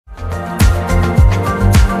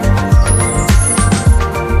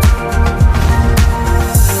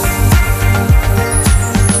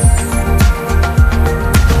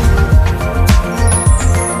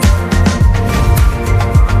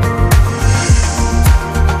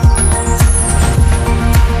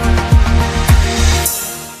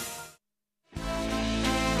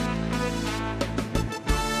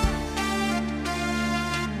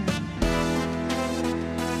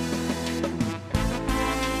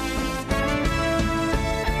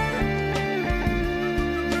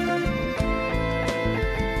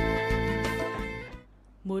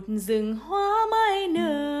một rừng hoa mai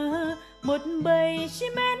nở, một bầy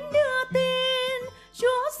chim én đưa tin,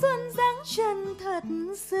 Chúa xuân giáng trần thật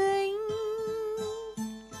xinh.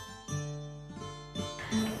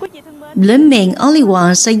 Blooming only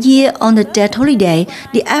once a year on the dead holiday,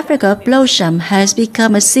 the apricot blossom has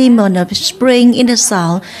become a symbol of spring in the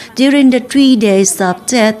south. During the 3 days of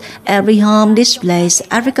death, every home displays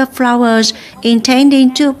apricot flowers,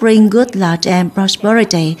 intending to bring good luck and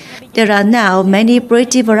prosperity. There are now many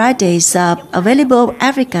pretty varieties of available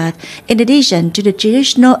apricot in addition to the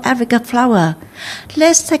traditional apricot flower.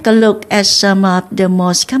 Let's take a look at some of the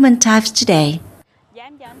most common types today.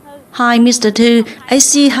 Hi, Mr. Thư. I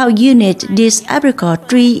see how unique this apricot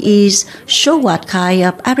tree is. So what kind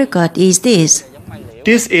of apricot is this?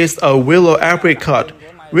 This is a willow apricot.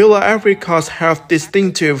 Willow apricots have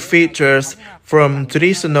distinctive features from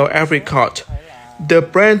traditional apricot. The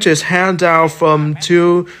branches hang down from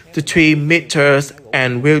 2 to 3 meters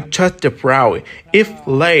and will touch the ground if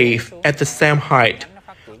laid at the same height.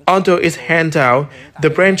 Although it's hang down, the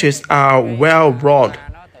branches are well broad.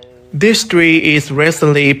 This tree is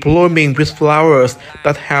recently blooming with flowers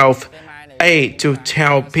that have 8 to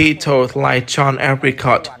 10 petals like John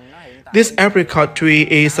apricot. This apricot tree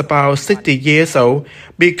is about 60 years old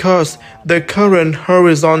because the current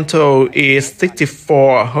horizontal is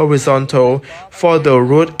 64 horizontal for the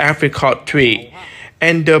root apricot tree,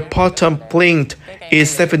 and the bottom plinth is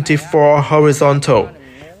 74 horizontal.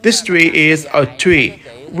 This tree is a tree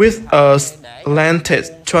with a slanted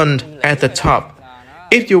trunk at the top.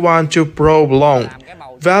 If you want to grow long,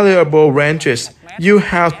 valuable branches, you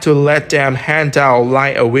have to let them hang down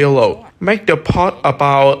like a willow. Make the pot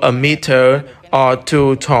about a meter or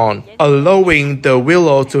 2 tall, allowing the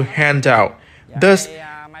willow to hang down. Thus,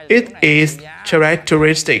 it is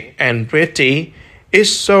characteristic and pretty. It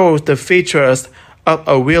shows the features of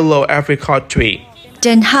a willow apricot tree.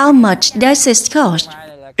 Then how much does it cost?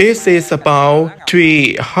 It is about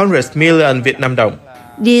 300 million Việt Nam đồng.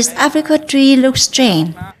 This apricot tree looks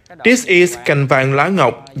strange. This is cành vàng lá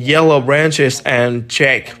ngọc, yellow branches and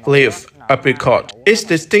jack leaf apricot. Its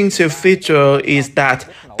distinctive feature is that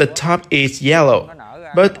the top is yellow,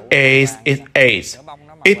 but as it ages,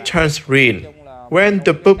 it turns green. When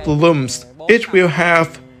the bud blooms, it will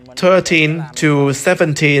have 13 to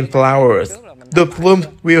 17 flowers. The bloom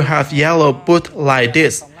will have yellow bud like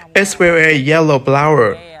this, as well as yellow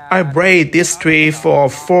flower. I bred this tree for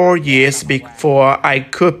 4 years before I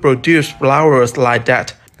could produce flowers like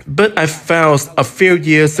that. But I failed a few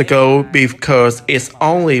years ago because it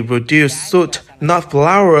only produced shoot, not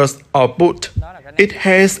flowers or bud. It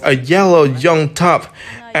has a yellow young top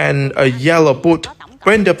and a yellow bud.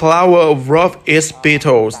 When the flower drops its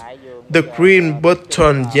petals, the green bud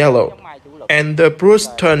turns yellow, and the buds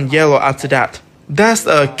turn yellow after that. That's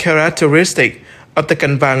a characteristic of the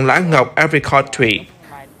cành vàng lá ngọc apricot tree.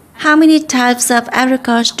 How many types of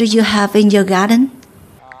apricots do you have in your garden?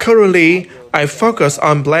 Currently, I focus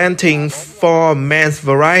on planting 4 main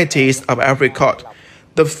varieties of apricot.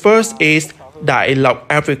 The first is Đại Lộc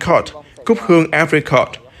apricot, Cúc Hương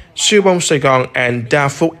apricot, Siêu Bông Sài Gòn, and Đa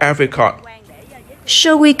Phúc apricot.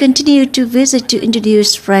 Shall we continue to visit to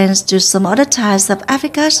introduce friends to some other types of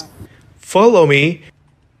apricots? Follow me.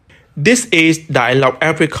 This is Đại Lộc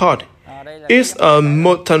apricot. It's a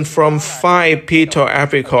mutant from 5-petal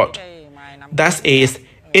apricot. That is,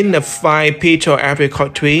 in the 5-petal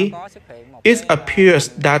apricot tree, it appears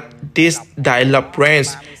that this Đại Lộc branch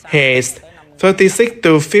has 36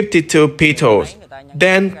 to 52 petals.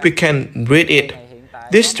 Then we can read it.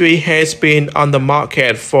 This tree has been on the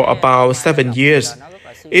market for about 7 years.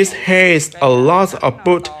 It has a lot of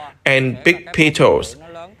bud and big petals.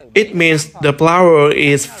 It means the flower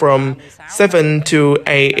is from 7 to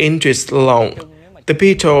 8 inches long. The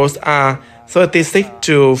petals are 36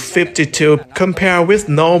 to 52. Compared with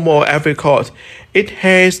normal apricot, it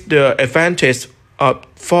has the advantage of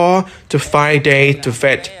 4 to 5 days to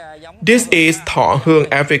fed. This is Thọ Hương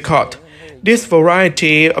apricot. This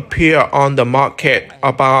variety appeared on the market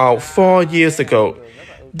about 4 years ago.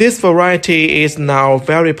 This variety is now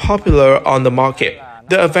very popular on the market.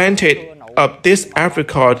 The advantage of this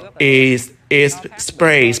apricot is its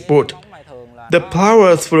spray bud. The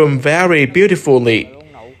flowers bloom very beautifully.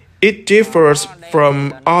 It differs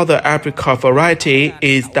from other apricot variety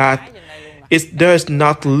is that it does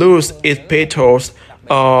not lose its petals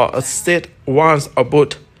or sit once a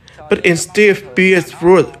bud, but instead bears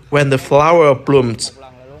fruit when the flower blooms.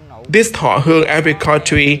 This Thọ Hương apricot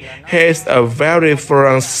tree has a very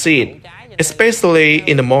fragrant scent, especially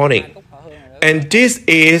in the morning. And this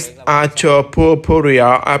is Archer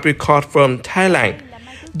purpurea apricot from Thailand.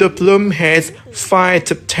 The bloom has 5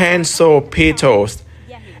 to 10 sole petals,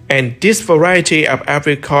 and this variety of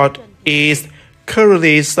apricot is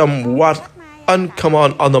currently somewhat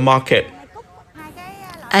uncommon on the market.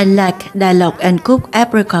 Unlike dialogue and cooked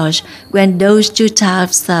apricots, when those two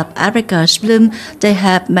types of apricots bloom, they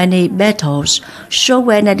have many petals, so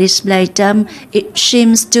when I display them, it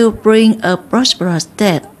seems to bring a prosperous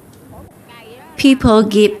day. People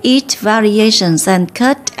give it variations and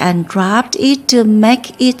cut and craft it to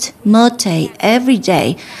make it multi every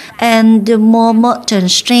day, and the more modern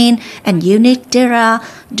strain and unique there are,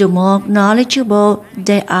 the more knowledgeable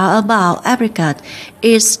they are about apricot.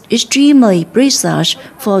 It's extremely precise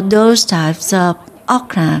for those types of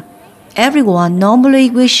okra. Everyone normally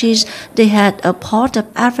wishes they had a pot of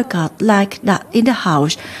apricot like that in the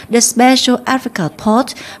house. The special apricot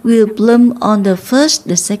pot will bloom on the first,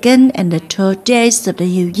 the second, and the third days of the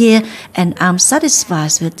new year, and I'm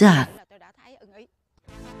satisfied with that.